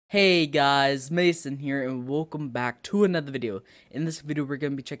Hey guys, Mason here and welcome back to another video. In this video we're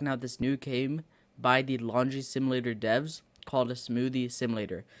going to be checking out this new game by the laundry simulator devs called a Smoothie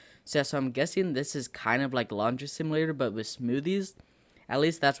Simulator. So I'm guessing this is kind of like laundry simulator but with smoothies. At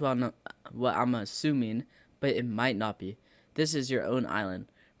least that's what I'm assuming, but it might not be. This is your own island.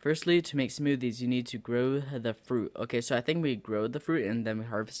 Firstly, to make smoothies you need to grow the fruit. Okay, so I think we grow the fruit and then we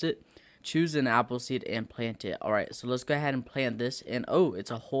harvest it. Choose an apple seed and plant it. Alright, so let's go ahead and plant this. And oh, it's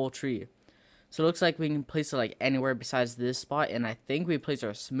a whole tree. So it looks like we can place it like anywhere besides this spot. And I think we place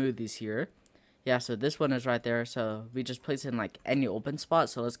our smoothies here. Yeah, so this one is right there. So we just place it in like any open spot.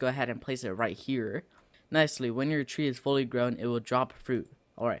 So let's go ahead and place it right here. Nicely, when your tree is fully grown, it will drop fruit.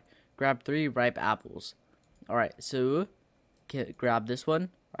 Alright, grab 3 ripe apples. Alright, so grab this one.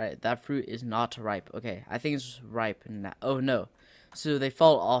 Alright, that fruit is not ripe. Okay, I think it's ripe now. Oh no. So they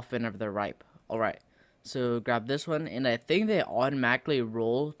fall off whenever they're ripe. Alright, so grab this one, and I think they automatically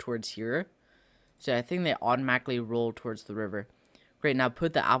roll towards here. So I think they automatically roll towards the river. Great, now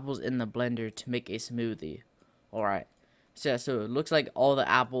put the apples in the blender to make a smoothie. Alright, so yeah, so it looks like all the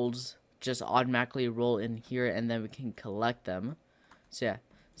apples just automatically roll in here, and then we can collect them. So yeah,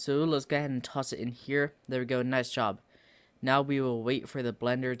 so let's go ahead and toss it in here. There we go, nice job. Now we will wait for the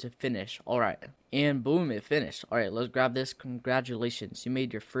blender to finish. Alright. And boom, it finished. Alright, let's grab this. Congratulations. You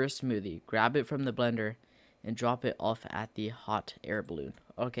made your first smoothie. Grab it from the blender and drop it off at the hot air balloon.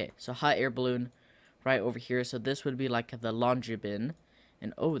 Okay, so hot air balloon right over here. So this would be like the laundry bin.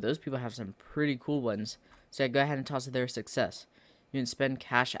 And oh, those people have some pretty cool ones. So yeah, go ahead and toss it there. Success. You can spend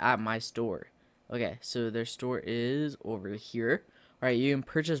cash at my store. Okay, so their store is over here. Alright, you can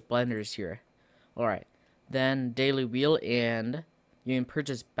purchase blenders here. Alright. Then daily wheel, and you can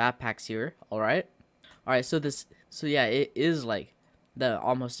purchase backpacks here. Alright, so yeah, it is like the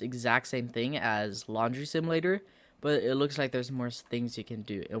almost exact same thing as laundry simulator, but it looks like there's more things you can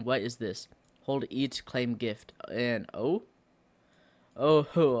do. And what is this? Hold each, claim gift. And oh,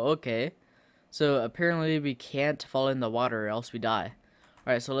 okay, so apparently we can't fall in the water or else we die.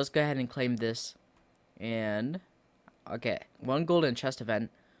 Alright, so let's go ahead and claim this. And okay, 1 golden chest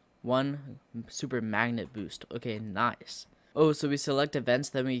event, 1 super magnet boost. Okay, nice. Oh, so we select events,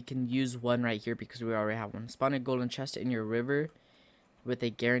 then we can use one right here because we already have one. Spawn a golden chest in your river with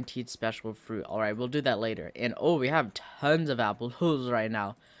a guaranteed special fruit. Alright, we'll do that later. And oh, we have tons of apples right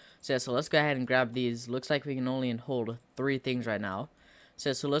now. So yeah, so let's go ahead and grab these. Looks like we can only hold 3 things right now.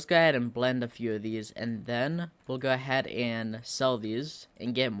 So let's go ahead and blend a few of these, and then we'll go ahead and sell these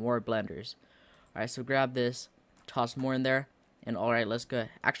and get more blenders. Alright, so grab this, toss more in there. And alright, let's go.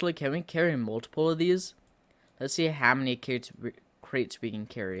 Actually, can we carry multiple of these? Let's see how many crates we can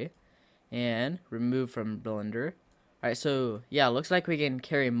carry. And remove from blender. Alright, so yeah, looks like we can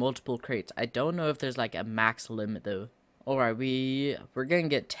carry multiple crates. I don't know if there's like a max limit though. Alright, we're gonna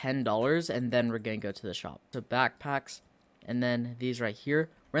get $10 and then we're gonna go to the shop. So backpacks, and then these right here.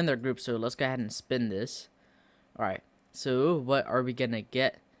 We're in their group, so let's go ahead and spin this. Alright, so what are we gonna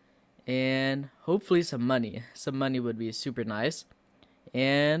get? And hopefully some money. Some money would be super nice.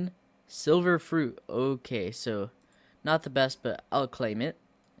 And silver fruit. Okay, so not the best, but I'll claim it.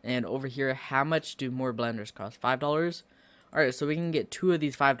 And over here, how much do more blenders cost? $5? Alright, so we can get 2 of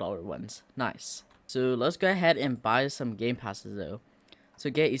these $5 ones. Nice. So let's go ahead and buy some game passes though. So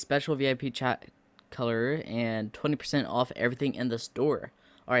get a special VIP chat color and 20% off everything in the store.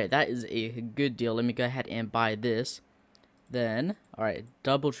 Alright, that is a good deal. Let me go ahead and buy this. Then, alright,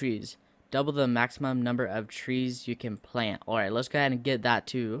 double trees. Double the maximum number of trees you can plant. Alright, let's go ahead and get that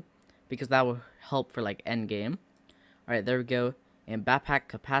too, because that will help for like end game. Alright, there we go. And backpack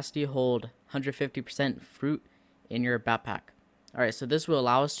capacity, hold 150% fruit in your backpack. Alright, so this will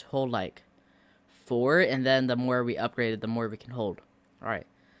allow us to hold like 4, and then the more we upgrade it, the more we can hold. Alright,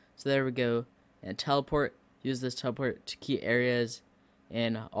 so there we go. And teleport, use this teleport to key areas.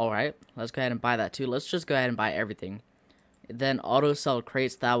 And alright, let's go ahead and buy that too. Let's just go ahead and buy everything. Then auto sell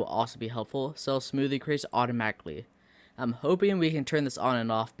crates, that will also be helpful. Sell smoothie crates automatically. I'm hoping we can turn this on and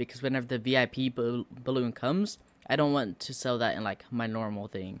off, because whenever the VIP balloon comes, I don't want to sell that in like my normal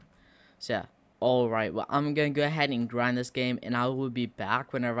thing. So yeah, alright, well I'm gonna go ahead and grind this game, and I will be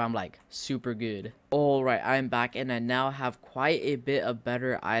back whenever I'm like super good. Alright, I'm back, and I now have quite a bit of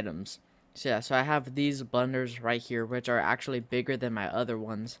better items. So yeah, so I have these blenders right here, which are actually bigger than my other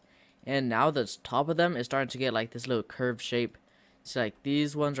ones. And now the top of them is starting to get like this little curved shape. So like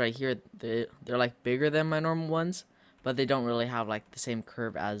these ones right here, they're like bigger than my normal ones, but they don't really have like the same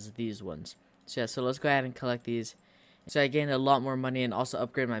curve as these ones. So yeah, so let's go ahead and collect these. So I gained a lot more money and also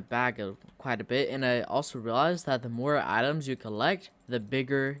upgrade my bag quite a bit. And I also realized that the more items you collect, the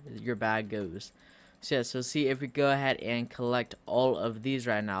bigger your bag goes. So yeah, so see, if we go ahead and collect all of these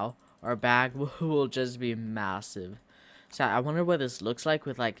right now, our bag will just be massive. So I wonder what this looks like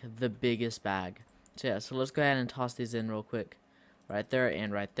with like the biggest bag. So yeah, so let's go ahead and toss these in real quick. Right there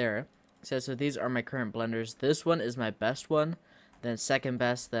and right there. So these are my current blenders. This one is my best one, then second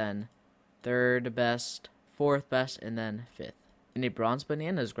best, then third best, fourth best, and then fifth. And a bronze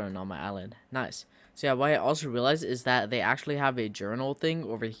banana is growing on my island. Nice. So yeah, what I also realized is that they actually have a journal thing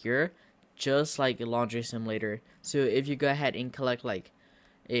over here, just like a laundry simulator. So if you go ahead and collect like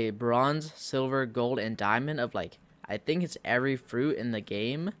a bronze, silver, gold, and diamond of like, I think it's every fruit in the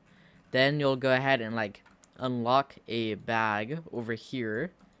game, then you'll go ahead and like unlock a bag over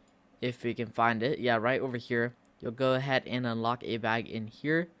here, if we can find it. Yeah, right over here. You'll go ahead and unlock a bag in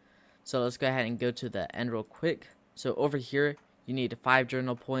here. So let's go ahead and go to the end real quick. So over here, you need 5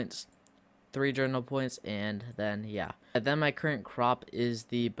 journal points, 3 journal points, and then yeah. And then my current crop is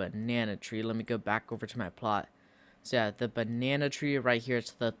the banana tree. Let me go back over to my plot. So yeah, the banana tree right here,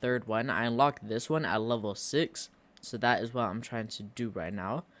 it's the third one. I unlocked this one at level 6. So that is what I'm trying to do right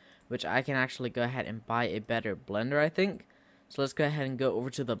now, which I can actually go ahead and buy a better blender, I think. So let's go ahead and go over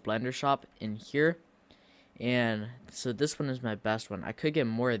to the blender shop in here. And so this one is my best one. I could get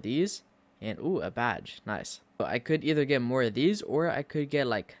more of these, and ooh, a badge. Nice. So I could either get more of these, or I could get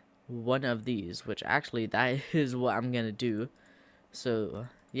like one of these, which actually that is what I'm gonna do. So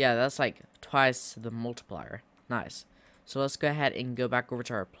yeah, that's like twice the multiplier. Nice. So let's go ahead and go back over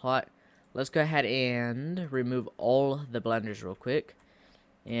to our plot. Let's go ahead and remove all the blenders real quick.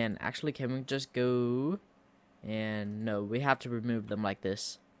 And actually, can we just go, and no, we have to remove them like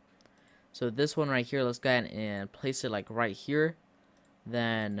this. So this one right here, let's go ahead and place it like right here.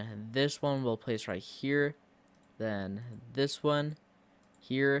 Then this one we'll place right here. Then this one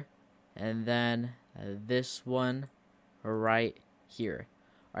here, and then this one right here.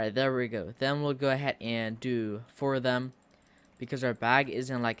 Alright, there we go. Then we'll go ahead and do 4 of them, because our bag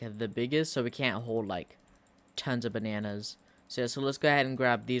isn't like the biggest, so we can't hold like tons of bananas. So yeah, so let's go ahead and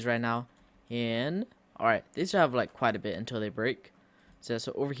grab these right now. And alright, these have like quite a bit until they break. So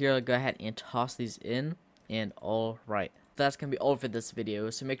over here, I'll go ahead and toss these in. And alright, that's gonna be all for this video.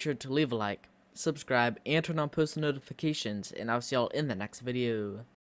 So make sure to leave a like, subscribe, and turn on post notifications. And I'll see y'all in the next video.